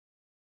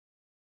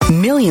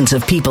Millions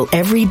of people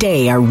every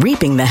day are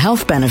reaping the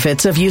health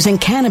benefits of using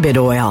cannabis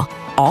oil,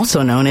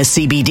 also known as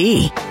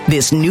CBD.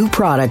 This new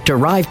product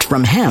derived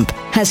from hemp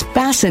has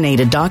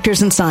fascinated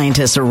doctors and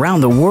scientists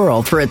around the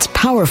world for its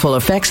powerful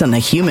effects on the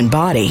human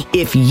body.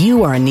 If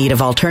you are in need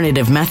of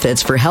alternative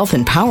methods for health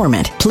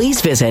empowerment, please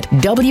visit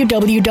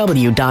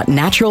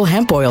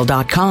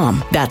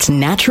www.naturalhempoil.com. That's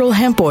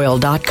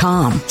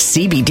naturalhempoil.com.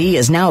 CBD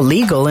is now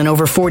legal in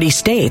over 40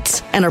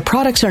 states, and our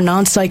products are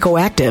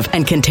non-psychoactive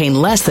and contain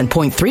less than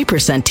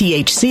 0.3%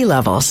 THC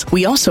levels.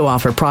 We also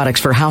offer products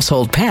for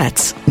household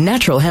pets.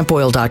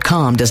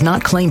 Naturalhempoil.com does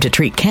not claim to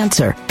treat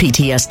cancer,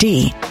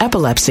 PTSD,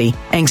 epilepsy,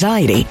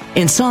 anxiety,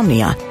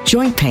 insomnia,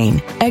 joint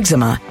pain,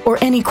 eczema, or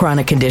any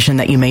chronic condition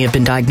that you may have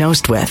been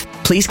diagnosed with.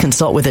 Please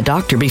consult with a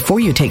doctor before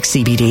you take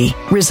CBD.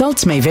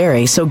 Results may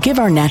vary, so give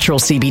our natural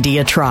CBD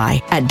a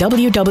try at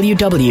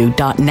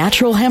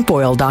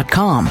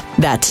www.naturalhempoil.com.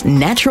 That's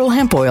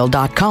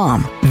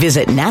naturalhempoil.com.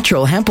 Visit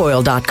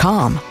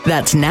naturalhempoil.com.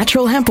 That's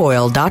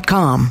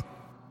naturalhempoil.com.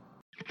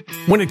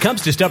 When it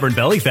comes to stubborn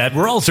belly fat,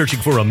 we're all searching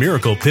for a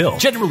miracle pill.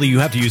 Generally, you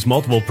have to use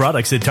multiple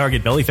products that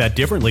target belly fat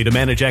differently to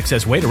manage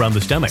excess weight around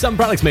the stomach. Some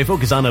products may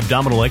focus on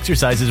abdominal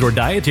exercises or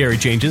dietary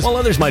changes, while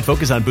others might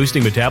focus on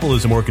boosting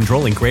metabolism or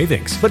controlling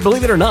cravings. But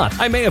believe it or not,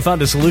 I may have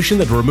found a solution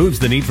that removes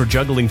the need for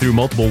juggling through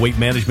multiple weight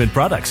management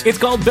products. It's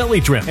called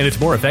Belly Trim, and it's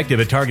more effective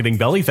at targeting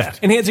belly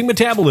fat, enhancing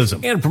metabolism,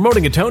 and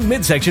promoting a toned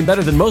midsection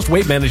better than most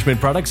weight management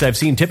products I've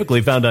seen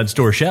typically found on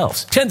store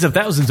shelves. Tens of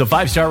thousands of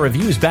 5-star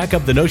reviews back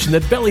up the notion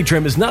that Belly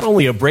Trim is not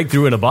only a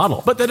breakthrough in a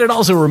bottle, but that it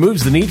also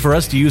removes the need for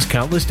us to use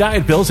countless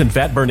diet pills and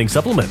fat-burning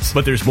supplements.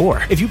 But there's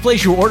more. If you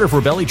place your order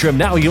for Belly Trim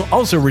now, you'll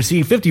also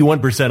receive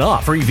 51%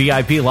 off, free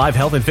VIP live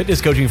health and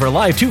fitness coaching for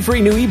life, 2 free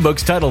new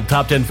ebooks titled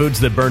Top 10 Foods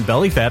That Burn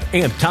Belly Fat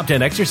and Top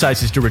 10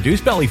 Exercises to Reduce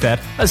Belly Fat,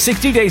 a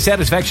 60-day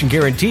satisfaction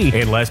guarantee,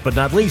 and last but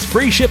not least,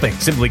 free shipping.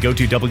 Simply go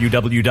to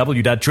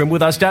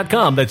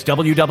www.trimwithus.com. That's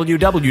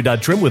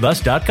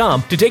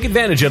www.trimwithus.com to take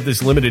advantage of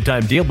this limited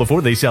time deal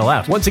before they sell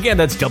out. Once again,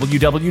 that's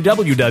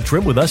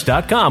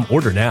www.trimwithus.com.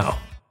 Order now.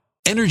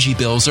 Energy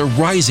bills are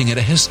rising at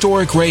a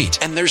historic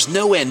rate, and there's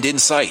no end in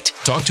sight.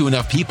 Talk to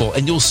enough people,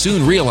 and you'll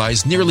soon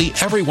realize nearly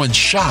everyone's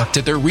shocked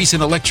at their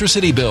recent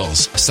electricity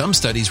bills. Some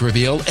studies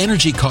reveal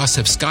energy costs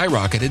have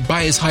skyrocketed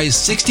by as high as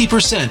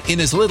 60%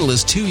 in as little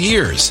as 2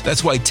 years.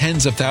 That's why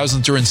tens of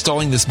thousands are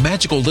installing this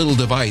magical little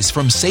device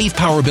from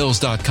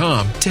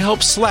SavePowerBills.com to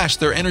help slash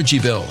their energy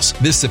bills.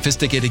 This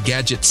sophisticated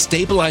gadget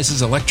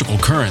stabilizes electrical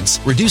currents,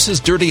 reduces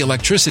dirty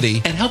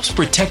electricity, and helps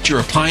protect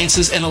your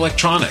appliances and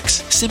electronics.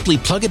 Simply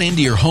plug it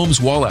into your home's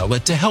wall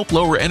outlet to help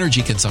lower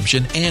energy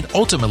consumption and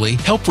ultimately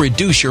help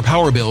reduce your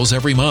power bills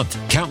every month.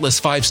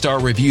 Countless 5-star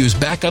reviews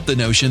back up the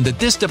notion that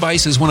this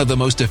device is one of the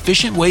most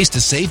efficient ways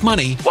to save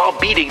money while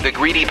beating the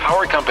greedy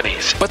power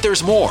companies. But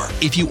there's more.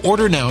 If you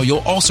order now, you'll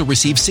also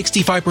receive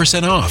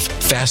 65% off,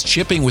 fast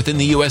shipping within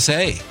the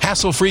USA,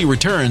 hassle-free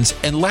returns,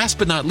 and last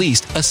but not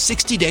least, a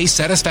 60-day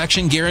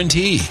satisfaction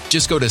guarantee.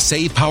 Just go to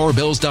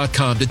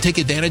SavePowerBills.com to take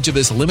advantage of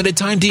this limited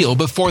time deal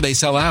before they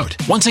sell out.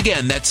 Once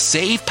again, that's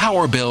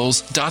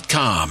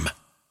SavePowerBills.com.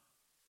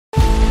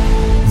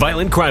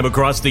 Violent crime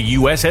across the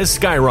U.S. has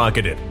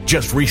skyrocketed.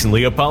 Just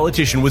recently, a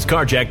politician was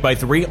carjacked by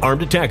 3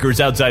 armed attackers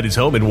outside his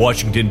home in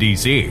Washington,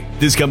 D.C.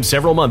 This comes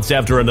several months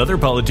after another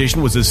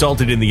politician was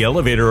assaulted in the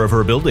elevator of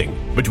her building.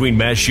 Between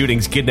mass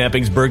shootings,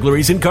 kidnappings,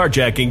 burglaries, and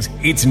carjackings,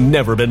 it's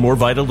never been more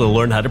vital to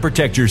learn how to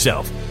protect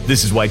yourself.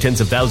 This is why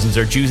tens of thousands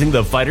are choosing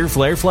the Fighter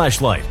Flare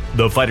flashlight.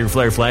 The Fighter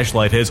Flare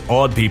flashlight has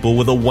awed people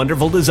with a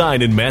wonderful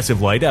design and massive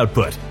light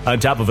output. On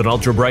top of an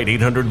ultra-bright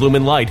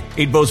 800-lumen light,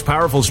 it boasts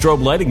powerful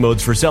strobe lighting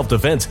modes for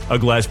self-defense, a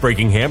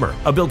glass-breaking hammer,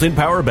 a built-in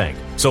power bank,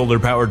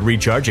 solar-powered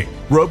recharging,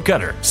 rope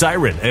cutter,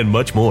 siren, and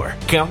much more.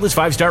 Countless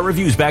 5-star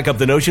reviews back up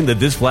the notion that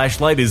this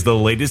flashlight is the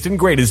latest and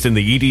greatest in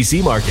the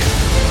EDC market.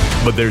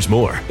 But there's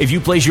more. If you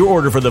place your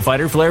order for the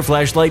Fighter Flare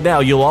flashlight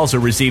now, you'll also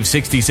receive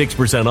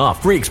 66%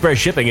 off, free express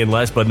shipping, and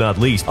last but not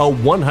least, a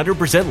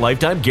 100%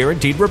 lifetime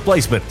guaranteed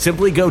replacement.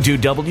 Simply go to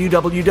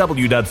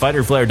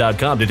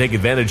www.fighterflare.com to take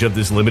advantage of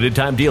this limited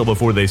time deal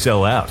before they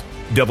sell out.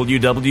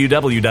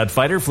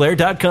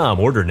 www.fighterflare.com.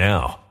 Order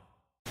now.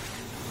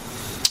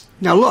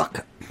 Now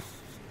look,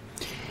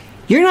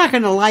 you're not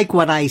going to like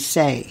what I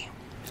say.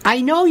 I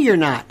know you're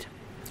not.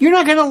 You're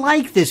not going to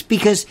like this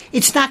because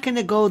it's not going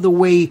to go the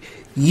way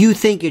you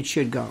think it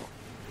should go.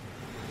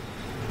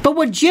 But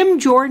what Jim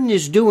Jordan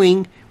is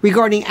doing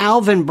regarding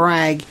Alvin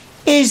Bragg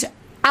is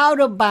out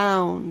of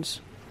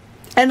bounds.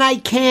 And I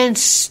can't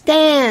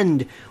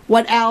stand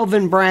what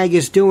Alvin Bragg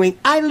is doing.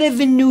 I live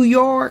in New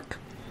York.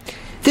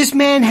 This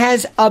man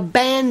has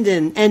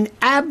abandoned and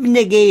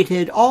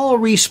abnegated all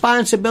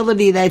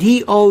responsibility that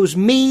he owes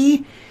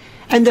me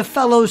and the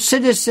fellow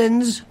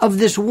citizens of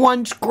this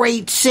once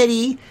great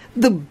city,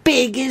 the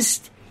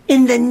biggest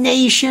in the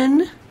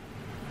nation.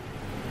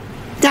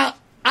 Now,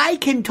 I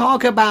can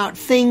talk about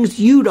things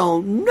you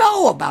don't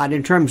know about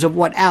in terms of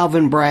what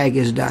Alvin Bragg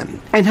has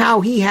done and how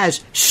he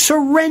has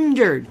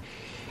surrendered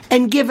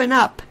and given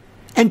up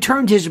and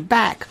turned his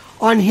back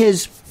on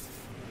his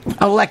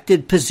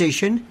elected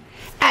position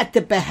at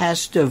the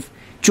behest of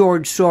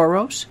George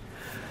Soros,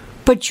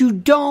 but you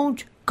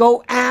don't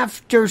go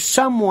after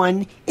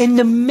someone in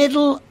the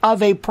middle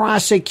of a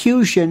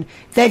prosecution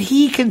that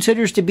he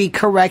considers to be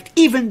correct,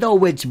 even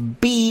though it's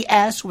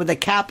BS with a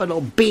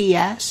capital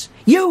BS.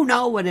 You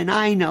know it and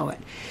I know it.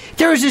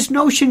 There is this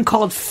notion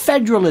called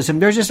federalism.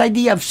 There's this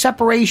idea of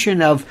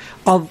separation of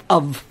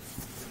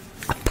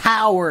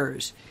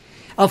powers,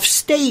 of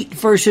state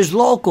versus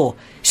local,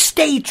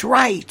 states'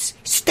 rights,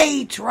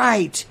 states'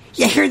 rights.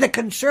 You hear the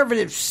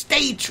conservative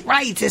states'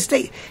 rights.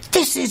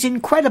 This is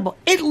incredible.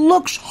 It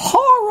looks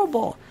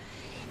horrible.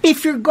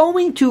 If you're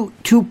going to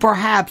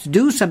perhaps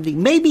do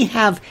something, maybe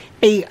have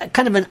a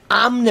kind of an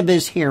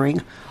omnibus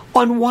hearing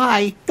on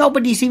why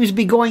nobody seems to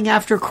be going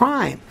after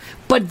crime.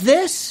 But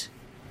this,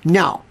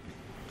 no.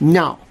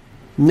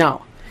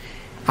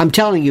 I'm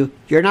telling you,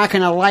 you're not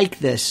going to like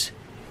this,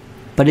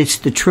 but it's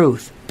the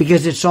truth,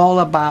 because it's all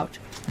about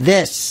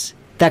this,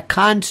 the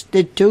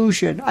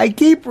Constitution. I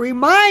keep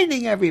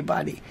reminding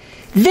everybody,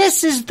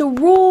 this is the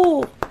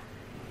rule.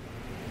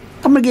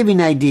 I'm going to give you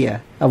an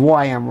idea of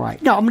why I'm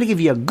right. No, I'm going to give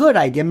you a good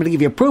idea. I'm going to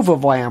give you proof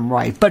of why I'm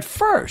right. But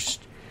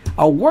first,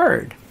 a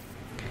word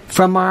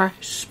from our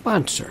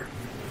sponsor.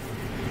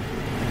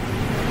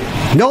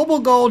 Noble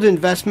Gold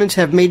Investments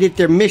have made it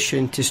their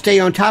mission to stay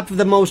on top of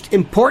the most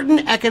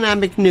important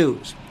economic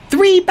news.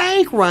 3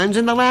 bank runs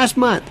in the last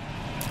month.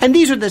 And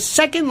these are the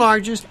second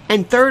largest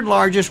and third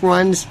largest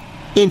runs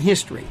in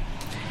history.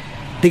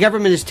 The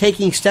government is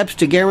taking steps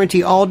to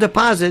guarantee all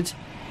deposits,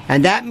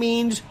 and that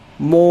means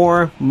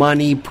more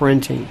money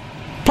printing.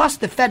 Plus,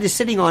 the Fed is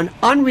sitting on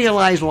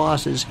unrealized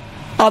losses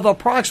of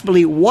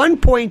approximately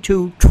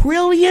 $1.2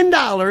 trillion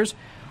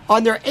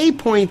on their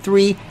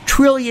 $8.3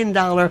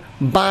 trillion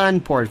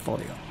bond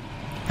portfolio.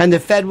 And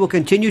the Fed will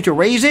continue to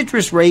raise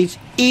interest rates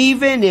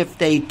even if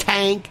they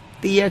tank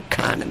the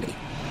economy.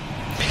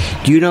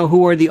 Do you know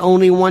who are the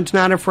only ones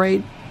not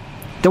afraid?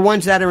 The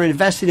ones that are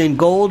invested in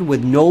gold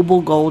with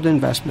Noble Gold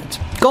Investments.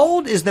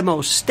 Gold is the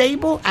most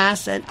stable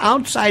asset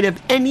outside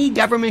of any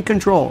government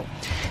control.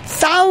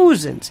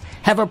 Thousands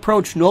have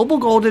approached Noble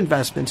Gold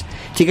Investments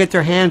to get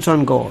their hands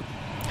on gold.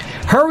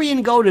 Hurry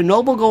and go to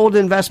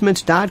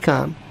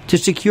noblegoldinvestments.com to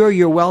secure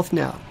your wealth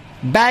now.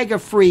 Bag a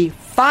free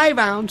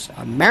 5-ounce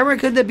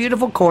America the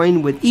Beautiful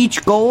coin with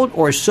each gold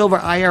or silver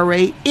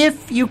IRA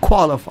if you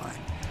qualify.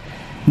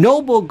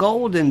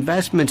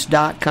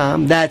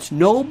 noblegoldinvestments.com. That's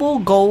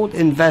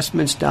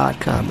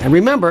noblegoldinvestments.com. And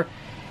remember,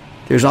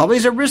 there's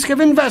always a risk of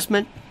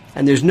investment,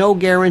 and there's no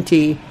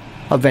guarantee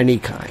of any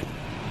kind.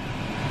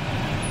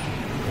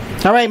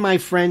 All right, my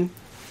friend.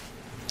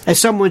 As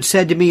someone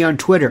said to me on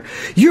Twitter,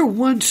 you're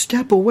one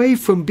step away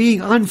from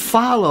being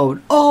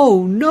unfollowed.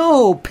 Oh,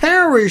 no,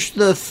 perish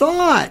the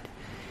thought.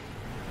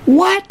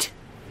 What?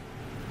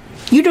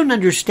 You don't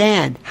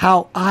understand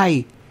how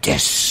I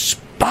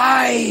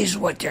despise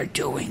what they're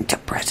doing to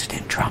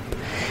President Trump.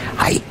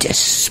 I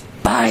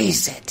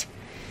despise it.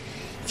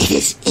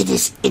 It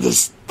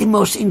is the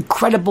most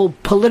incredible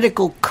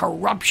political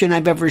corruption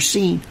I've ever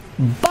seen.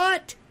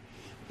 But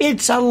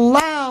it's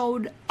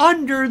allowed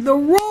under the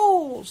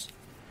rules.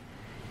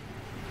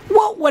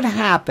 What would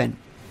happen?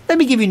 Let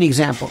me give you an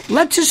example.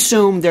 Let's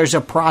assume there's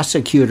a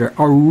prosecutor,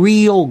 a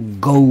real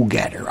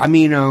go-getter. I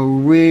mean, a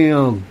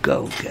real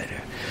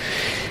go-getter.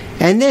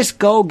 And this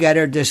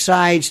go-getter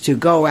decides to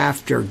go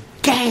after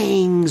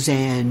gangs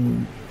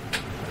and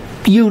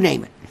you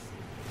name it.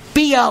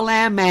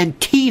 BLM,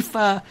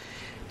 Antifa,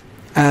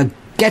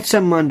 gets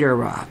them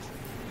under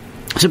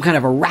some kind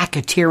of a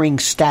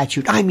racketeering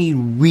statute. I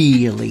mean,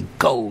 really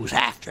goes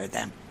after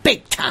them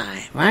big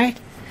time, right?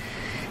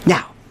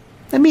 Now,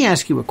 let me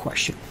ask you a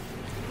question.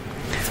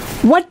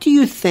 What do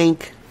you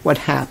think would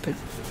happen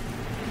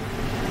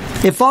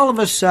if all of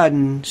a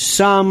sudden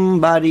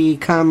somebody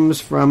comes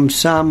from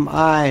some,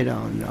 I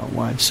don't know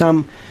what,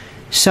 some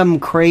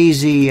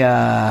crazy,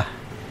 I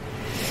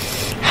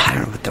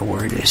don't know what the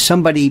word is,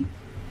 somebody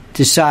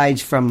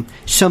decides from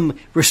some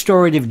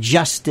restorative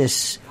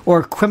justice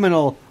or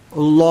criminal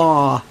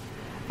law,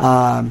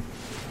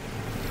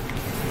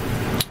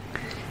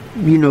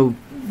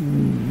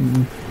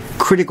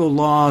 critical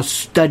law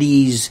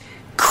studies,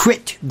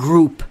 crit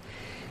group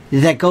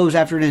that goes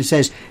after it and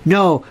says,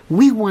 no,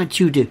 we want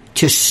you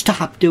to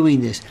stop doing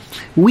this.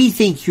 We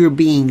think you're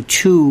being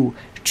too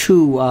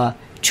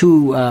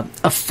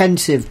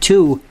offensive,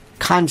 too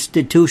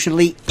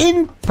constitutionally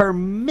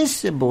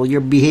impermissible,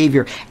 your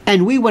behavior.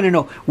 And we want to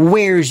know,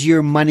 where's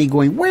your money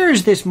going? Where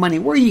is this money?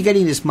 Where are you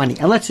getting this money?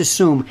 And let's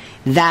assume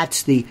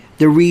that's the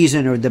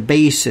reason or the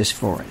basis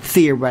for it,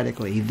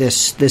 theoretically,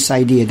 this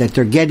idea that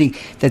they're getting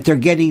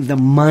the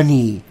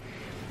money,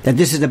 that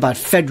this is about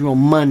federal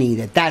money,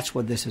 that's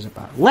what this is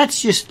about.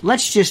 Let's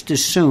just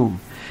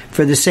assume,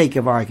 for the sake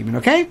of argument,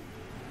 okay?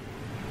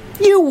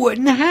 You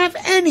wouldn't have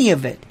any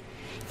of it.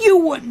 You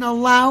wouldn't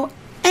allow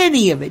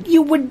any of it.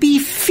 You would be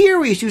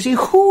furious. You say,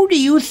 who do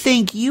you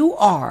think you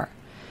are,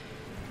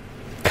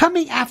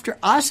 coming after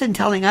us and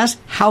telling us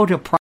how to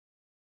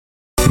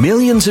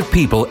Millions of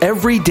people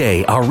every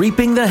day are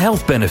reaping the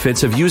health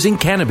benefits of using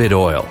cannabis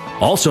oil,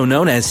 also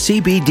known as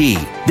CBD.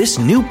 This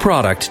new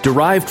product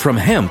derived from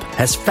hemp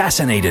has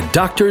fascinated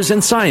doctors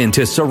and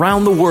scientists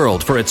around the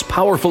world for its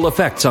powerful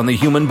effects on the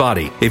human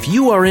body. If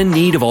you are in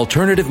need of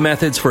alternative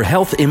methods for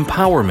health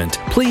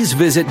empowerment, please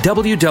visit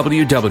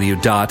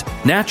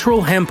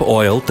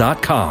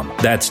www.naturalhempoil.com.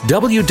 That's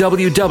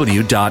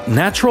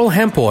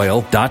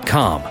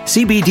www.naturalhempoil.com.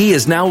 CBD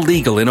is now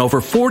legal in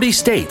over 40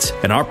 states,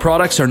 and our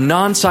products are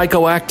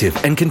non-psychoactive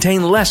and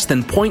contain less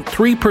than 0.3%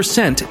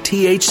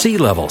 THC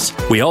levels.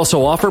 We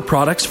also offer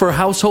products for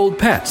household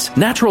pets.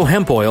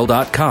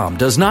 Naturalhempoil.com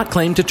does not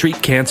claim to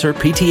treat cancer,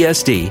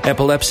 PTSD,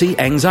 epilepsy,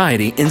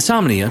 anxiety,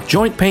 insomnia,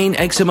 joint pain,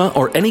 eczema,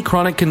 or any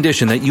chronic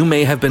condition that you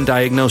may have been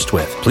diagnosed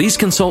with. Please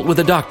consult with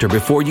a doctor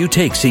before you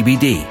take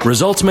CBD.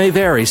 Results may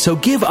vary, so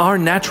give our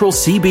natural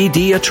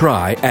CBD a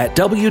try at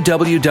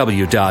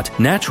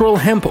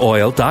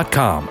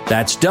www.naturalhempoil.com.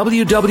 That's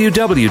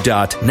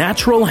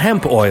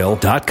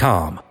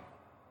www.naturalhempoil.com.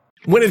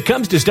 When it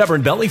comes to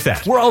stubborn belly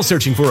fat, we're all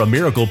searching for a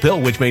miracle pill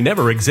which may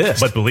never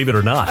exist. But believe it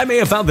or not, I may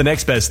have found the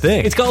next best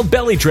thing. It's called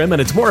Belly Trim, and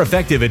it's more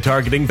effective at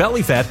targeting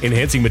belly fat,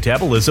 enhancing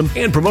metabolism,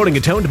 and promoting a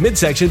toned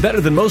midsection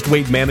better than most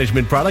weight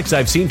management products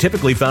I've seen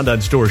typically found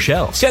on store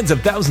shelves. Tens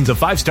of thousands of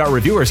 5-star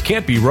reviewers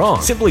can't be wrong.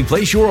 Simply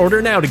place your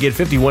order now to get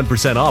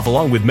 51% off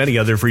along with many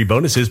other free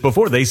bonuses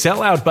before they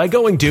sell out by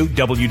going to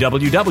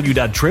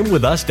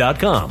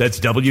www.trimwithus.com. That's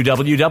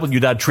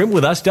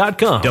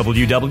www.trimwithus.com.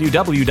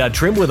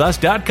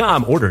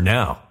 www.trimwithus.com. Order now.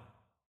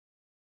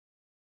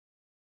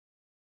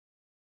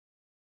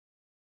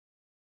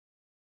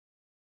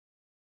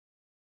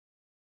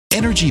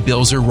 Energy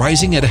bills are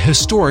rising at a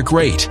historic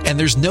rate, and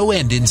there's no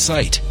end in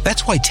sight.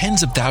 That's why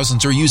tens of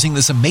thousands are using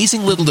this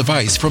amazing little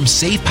device from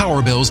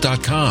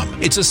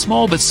SavePowerBills.com. It's a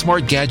small but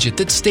smart gadget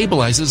that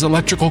stabilizes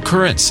electrical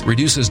currents,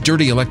 reduces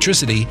dirty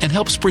electricity, and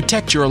helps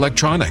protect your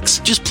electronics.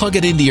 Just plug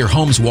it into your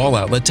home's wall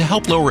outlet to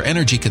help lower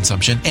energy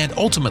consumption and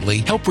ultimately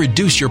help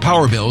reduce your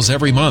power bills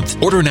every month.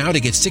 Order now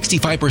to get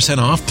 65%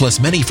 off plus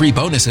many free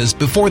bonuses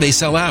before they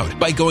sell out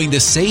by going to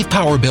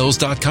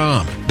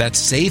SavePowerBills.com.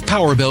 That's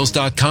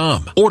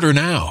SavePowerBills.com. Order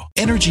now.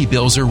 Energy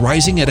bills are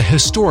rising at a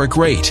historic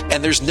rate,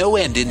 and there's no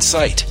end in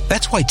sight.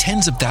 That's why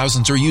tens of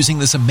thousands are using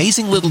this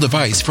amazing little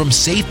device from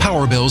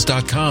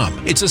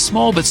SavePowerBills.com. It's a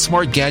small but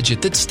smart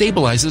gadget that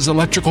stabilizes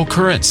electrical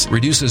currents,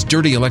 reduces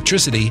dirty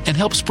electricity, and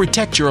helps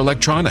protect your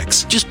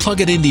electronics. Just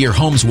plug it into your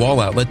home's wall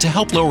outlet to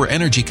help lower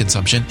energy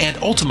consumption and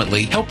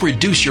ultimately help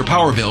reduce your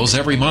power bills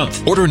every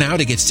month. Order now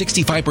to get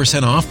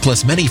 65% off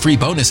plus many free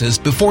bonuses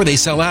before they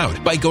sell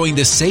out by going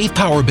to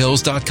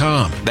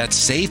SavePowerBills.com.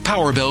 That's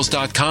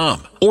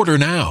SavePowerBills.com. Order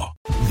now.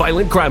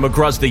 Violent crime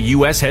across the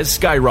U.S. has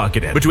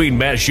skyrocketed. Between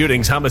mass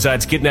shootings,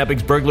 homicides,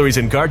 kidnappings, burglaries,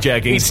 and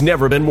carjacking, it's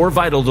never been more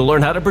vital to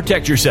learn how to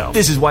protect yourself.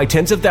 This is why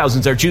tens of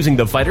thousands are choosing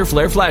the Fighter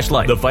Flare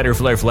flashlight. The Fighter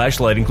Flare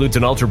flashlight includes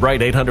an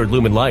ultra-bright 800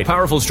 lumen light,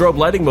 powerful strobe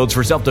lighting modes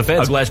for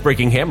self-defense, a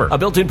glass-breaking hammer, a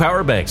built-in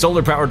power bank,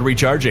 solar-powered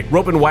recharging,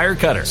 rope and wire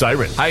cutter,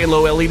 siren, high and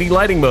low LED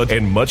lighting mode,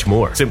 and much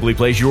more. Simply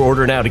place your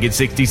order now to get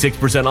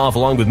 66% off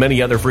along with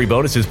many other free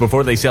bonuses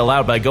before they sell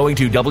out by going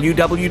to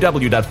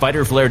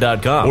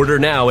www.fighterflare.com. Order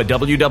now at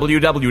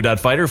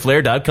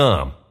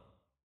www.fighterflare.com.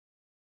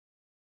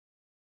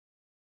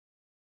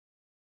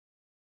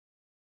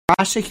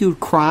 Prosecute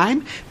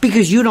crime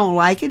because you don't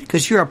like it,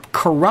 because you're a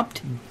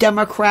corrupt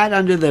Democrat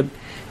under the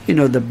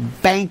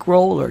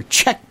bankroll or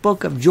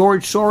checkbook of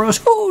George Soros.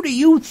 Who do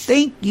you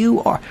think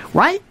you are,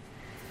 right?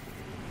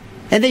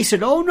 And they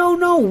said, "Oh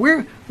no,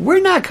 we're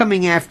not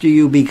coming after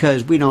you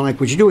because we don't like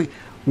what you're doing.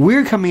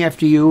 We're coming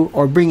after you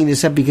or bringing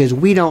this up because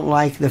we don't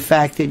like the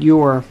fact that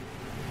you're."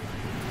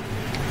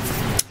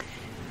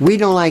 We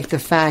don't like the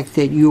fact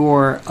that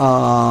you're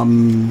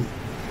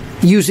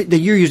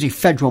using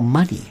federal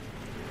money.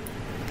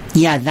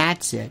 Yeah,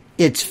 that's it.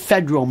 It's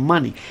federal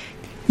money.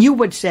 You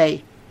would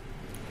say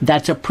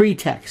that's a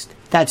pretext.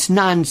 That's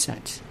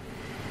nonsense.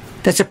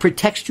 That's a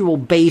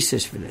pretextual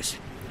basis for this.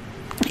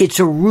 It's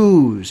a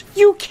ruse.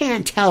 You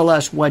can't tell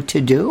us what to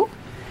do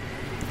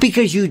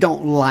because you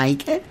don't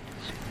like it.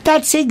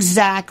 That's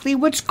exactly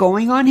what's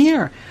going on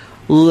here.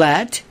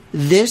 Let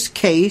this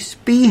case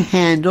be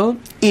handled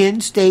in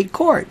state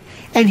court.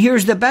 And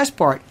here's the best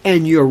part,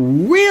 and you're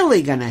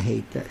really going to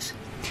hate this.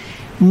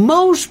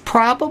 Most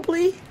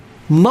probably,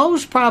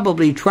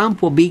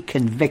 Trump will be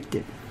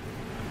convicted.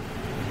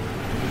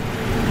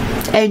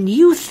 And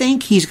you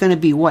think he's going to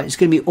be what? It's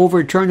going to be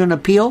overturned on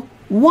appeal?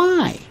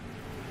 Why?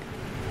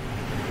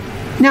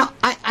 Now,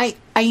 I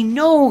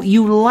know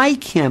you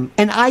like him,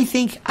 and I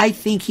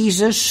think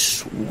he's a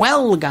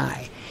swell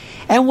guy,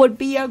 and would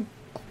be a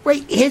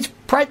great.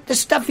 The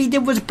stuff he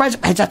did was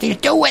president has nothing to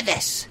do with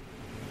this.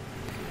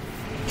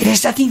 It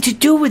has nothing to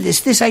do with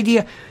this. This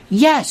idea,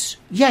 yes.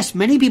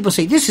 Many people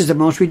say this is the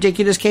most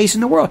ridiculous case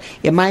in the world.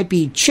 It might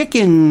be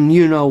chicken,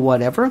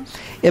 whatever.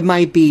 It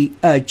might be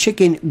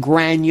chicken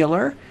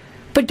granular.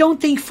 But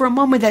don't think for a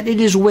moment that it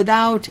is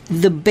without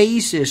the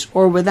basis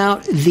or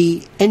without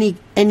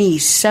any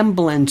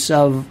semblance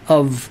of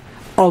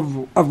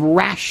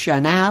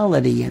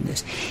rationality in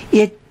this.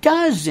 It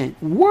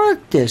doesn't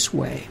work this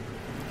way.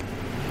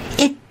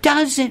 It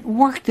doesn't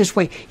work this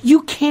way.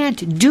 You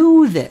can't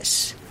do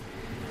this.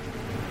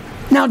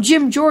 Now,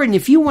 Jim Jordan,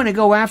 if you want to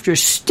go after,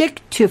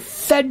 stick to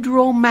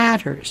federal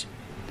matters.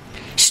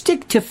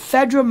 Stick to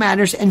federal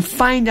matters and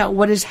find out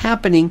what is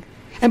happening.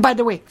 And by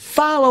the way,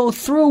 follow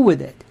through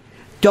with it.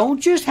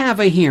 Don't just have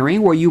a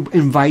hearing where you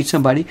invite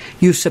somebody,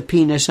 you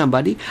subpoena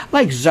somebody,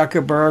 like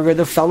Zuckerberg or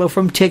the fellow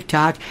from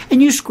TikTok,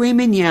 and you scream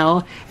and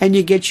yell, and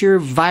you get your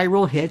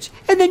viral hits,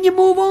 and then you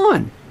move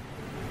on.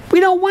 We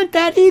don't want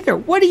that either.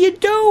 What are you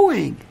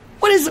doing?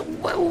 What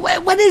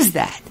is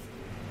that?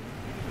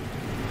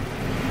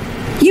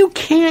 You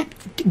can't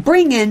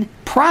bring in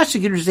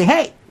prosecutors and say,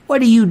 hey, what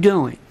are you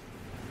doing?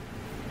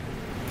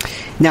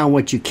 Now,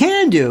 what you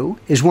can do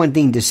is one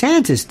thing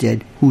DeSantis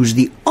did, who's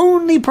the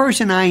only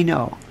person I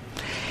know.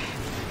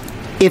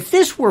 If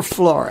this were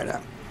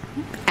Florida,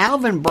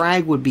 Alvin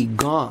Bragg would be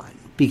gone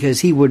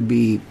because he would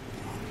be,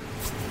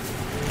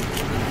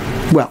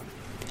 well,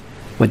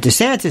 what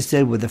DeSantis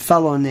did with a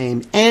fellow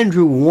named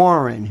Andrew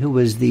Warren, who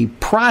was the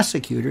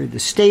prosecutor, the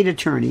state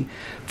attorney,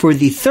 for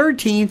the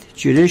 13th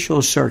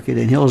Judicial Circuit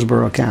in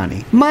Hillsborough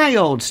County, my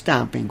old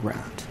stomping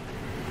ground.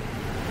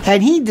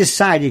 And he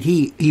decided,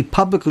 he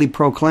publicly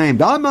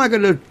proclaimed, I'm not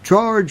going to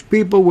charge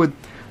people with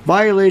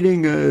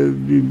violating,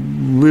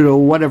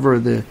 whatever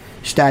the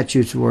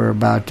statutes were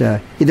about,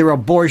 either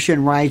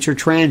abortion rights or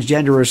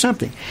transgender or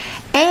something.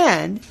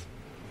 And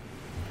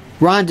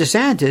Ron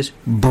DeSantis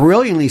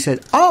brilliantly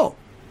said, oh,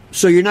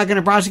 so you're not going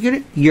to prosecute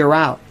it? You're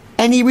out.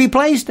 And he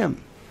replaced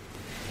him.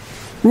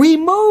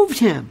 Removed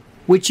him,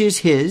 which is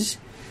his,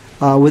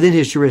 within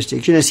his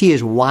jurisdiction, as he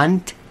is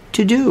wont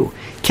to do.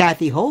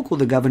 Kathy Hochul,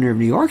 the governor of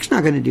New York, is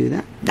not going to do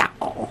that.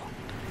 No.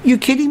 You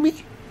kidding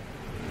me?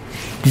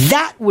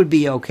 That would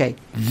be okay.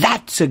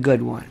 That's a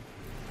good one.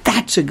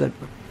 That's a good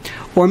one.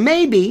 Or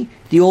maybe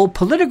the old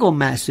political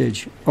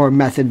message or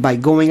method by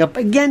going up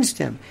against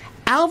him.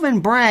 Alvin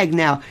Bragg,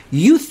 now,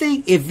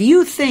 if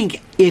you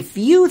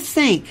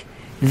think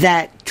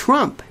that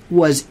Trump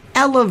was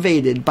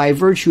elevated by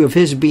virtue of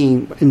his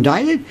being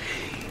indicted,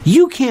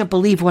 you can't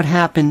believe what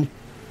happened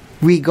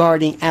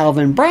regarding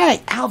Alvin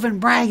Bragg. Alvin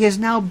Bragg is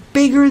now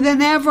bigger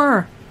than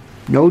ever.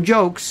 No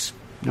jokes.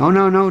 No.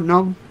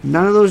 None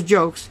of those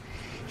jokes.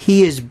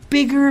 He is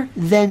bigger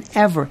than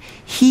ever.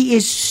 He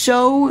is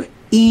so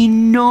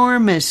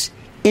enormous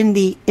in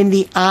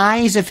the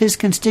eyes of his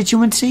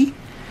constituency.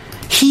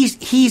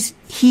 He's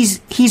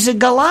a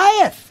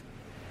Goliath.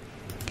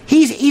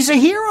 He's a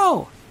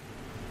hero.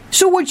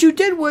 So what you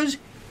did was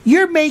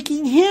you're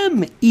making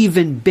him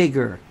even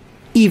bigger,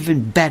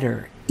 even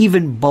better,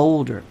 even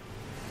bolder.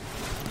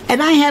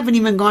 And I haven't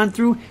even gone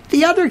through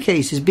the other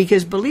cases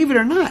because, believe it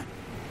or not,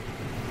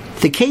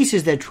 the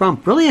cases that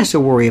Trump really has to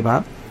worry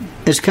about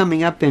is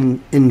coming up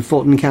in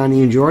Fulton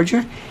County in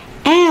Georgia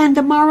and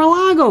the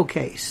Mar-a-Lago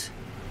case.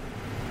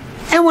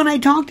 And when I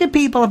talk to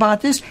people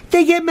about this,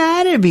 they get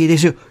mad at me. They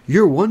say,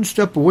 you're one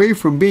step away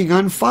from being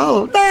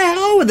unfollowed. The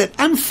hell with it.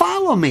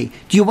 Unfollow me.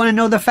 Do you want to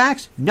know the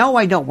facts? No,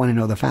 I don't want to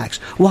know the facts.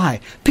 Why?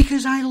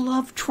 Because I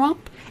love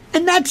Trump,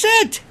 and that's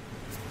it.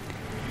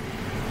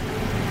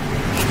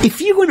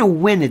 If you're going to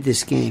win at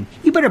this game,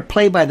 you better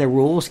play by the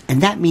rules,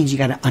 and that means you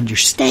got to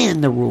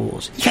understand the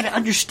rules. You got to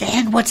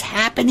understand what's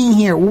happening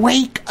here.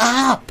 Wake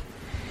up.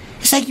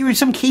 It's like you're in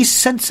some case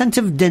sense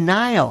of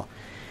denial.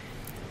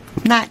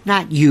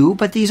 Not you,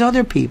 but these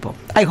other people.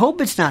 I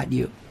hope it's not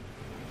you.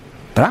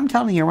 But I'm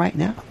telling you right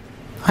now,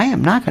 I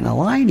am not going to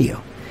lie to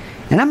you.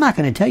 And I'm not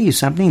going to tell you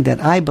something that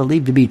I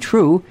believe to be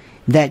true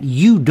that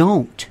you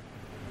don't.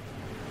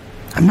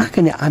 I'm not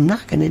going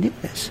to do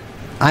this.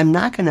 I'm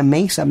not going to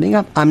make something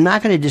up. I'm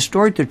not going to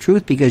distort the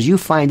truth because you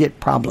find it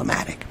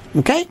problematic.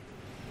 Okay?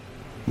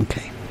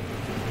 Okay.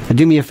 Now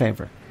do me a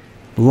favor.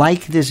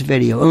 Like this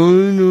video. Oh,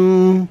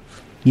 no.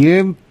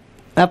 You're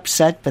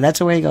upset, but that's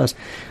the way it goes.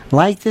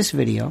 Like this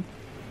video.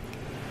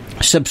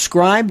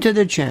 Subscribe to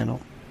the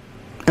channel.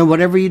 And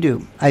whatever you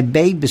do, I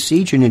beg,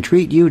 beseech, and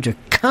entreat you to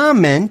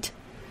comment.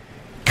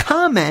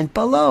 Comment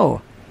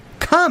below.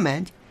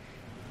 Comment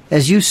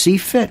as you see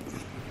fit.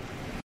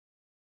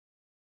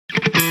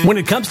 When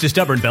it comes to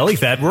stubborn belly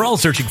fat, we're all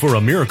searching for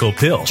a miracle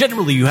pill.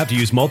 Generally, you have to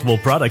use multiple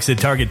products that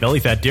target belly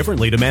fat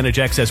differently to manage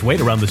excess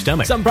weight around the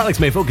stomach. Some products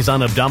may focus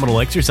on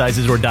abdominal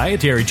exercises or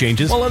dietary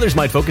changes, while others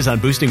might focus on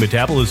boosting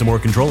metabolism or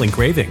controlling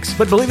cravings.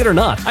 But believe it or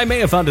not, I may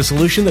have found a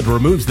solution that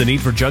removes the need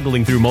for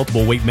juggling through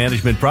multiple weight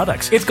management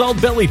products. It's called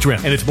Belly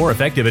Trim, and it's more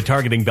effective at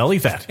targeting belly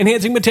fat,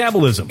 enhancing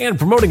metabolism, and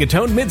promoting a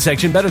toned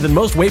midsection better than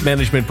most weight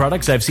management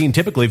products I've seen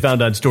typically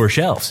found on store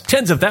shelves.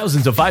 Tens of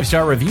thousands of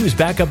 5-star reviews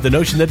back up the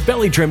notion that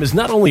Belly Trim is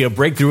not only a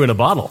breakthrough breakthrough in a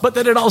bottle, but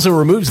that it also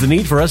removes the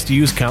need for us to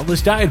use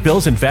countless diet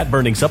pills and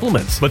fat-burning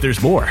supplements. But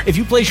there's more. If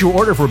you place your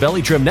order for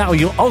Belly Trim now,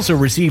 you'll also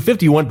receive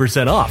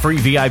 51% off, free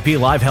VIP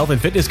live health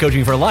and fitness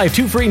coaching for life,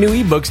 2 free new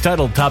ebooks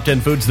titled Top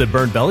 10 Foods That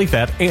Burn Belly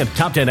Fat and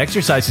Top 10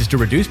 Exercises to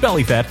Reduce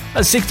Belly Fat,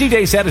 a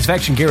 60-day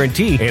satisfaction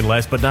guarantee, and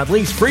last but not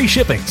least, free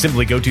shipping.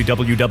 Simply go to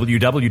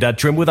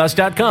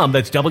www.trimwithus.com.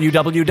 That's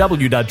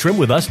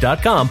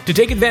www.trimwithus.com to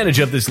take advantage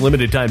of this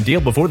limited time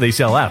deal before they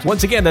sell out.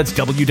 Once again, that's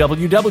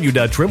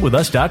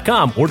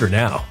www.trimwithus.com. Order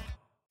now.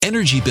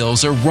 Energy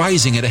bills are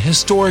rising at a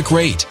historic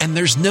rate, and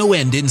there's no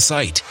end in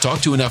sight. Talk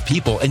to enough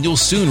people, and you'll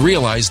soon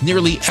realize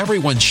nearly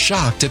everyone's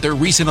shocked at their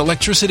recent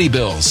electricity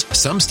bills.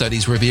 Some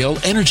studies reveal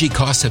energy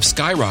costs have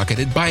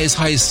skyrocketed by as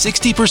high as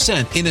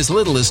 60% in as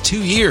little as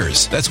 2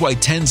 years. That's why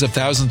tens of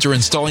thousands are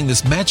installing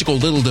this magical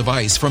little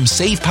device from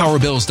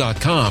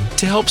SavePowerBills.com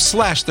to help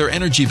slash their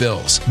energy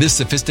bills. This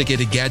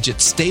sophisticated gadget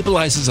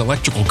stabilizes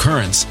electrical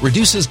currents,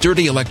 reduces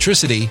dirty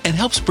electricity, and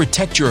helps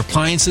protect your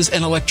appliances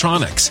and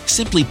electronics.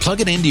 Simply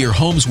plug it into your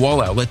home's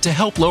wall outlet to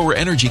help lower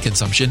energy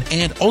consumption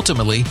and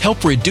ultimately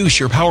help reduce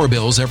your power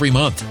bills every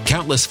month.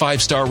 Countless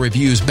 5-star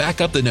reviews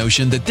back up the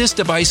notion that this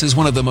device is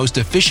one of the most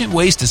efficient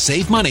ways to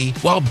save money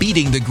while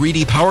beating the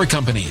greedy power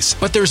companies.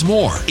 But there's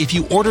more. If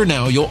you order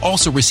now, you'll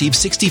also receive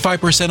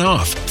 65%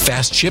 off,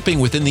 fast shipping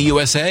within the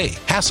USA,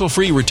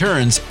 hassle-free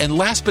returns, and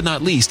last but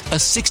not least, a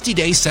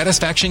 60-day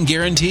satisfaction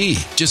guarantee.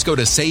 Just go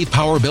to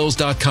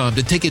SavePowerBills.com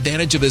to take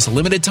advantage of this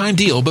limited time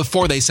deal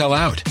before they sell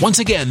out. Once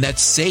again,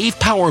 that's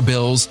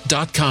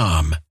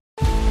SavePowerBills.com.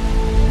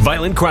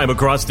 Violent crime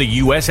across the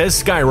U.S.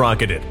 has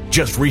skyrocketed.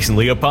 Just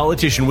recently, a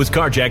politician was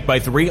carjacked by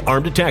 3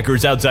 armed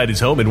attackers outside his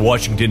home in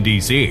Washington,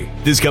 D.C.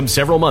 This comes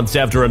several months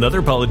after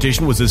another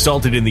politician was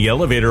assaulted in the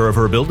elevator of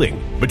her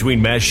building. Between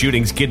mass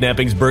shootings,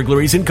 kidnappings,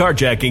 burglaries, and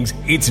carjackings,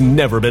 it's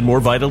never been more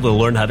vital to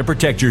learn how to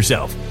protect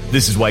yourself.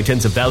 This is why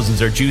tens of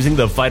thousands are choosing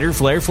the Fighter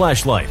Flare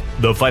flashlight.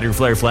 The Fighter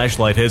Flare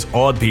flashlight has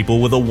awed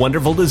people with a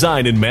wonderful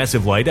design and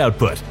massive light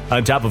output.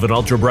 On top of an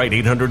ultra-bright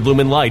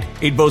 800-lumen light,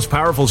 it boasts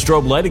powerful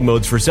strobe lighting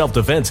modes for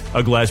self-defense,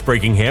 a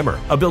glass-breaking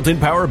hammer, a built-in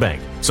power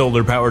bank,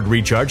 solar-powered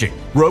recharging,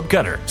 rope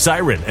cutter,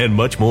 siren, and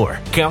much more.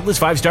 Countless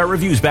 5-star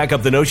reviews back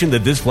up the notion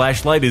that this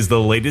flashlight is the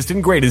latest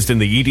and greatest in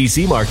the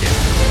EDC market.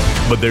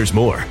 But there's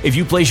more. If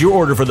you place your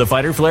order for the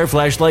Fighter Flare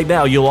flashlight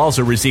now, you'll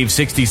also receive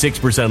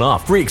 66%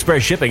 off, free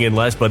express shipping, and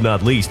last but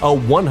not least, a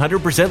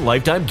 100%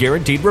 lifetime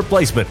guaranteed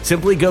replacement.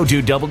 Simply go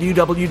to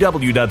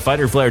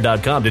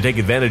www.fighterflare.com to take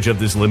advantage of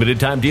this limited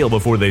time deal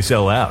before they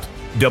sell out.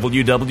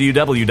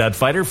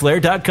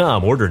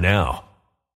 www.fighterflare.com. Order now.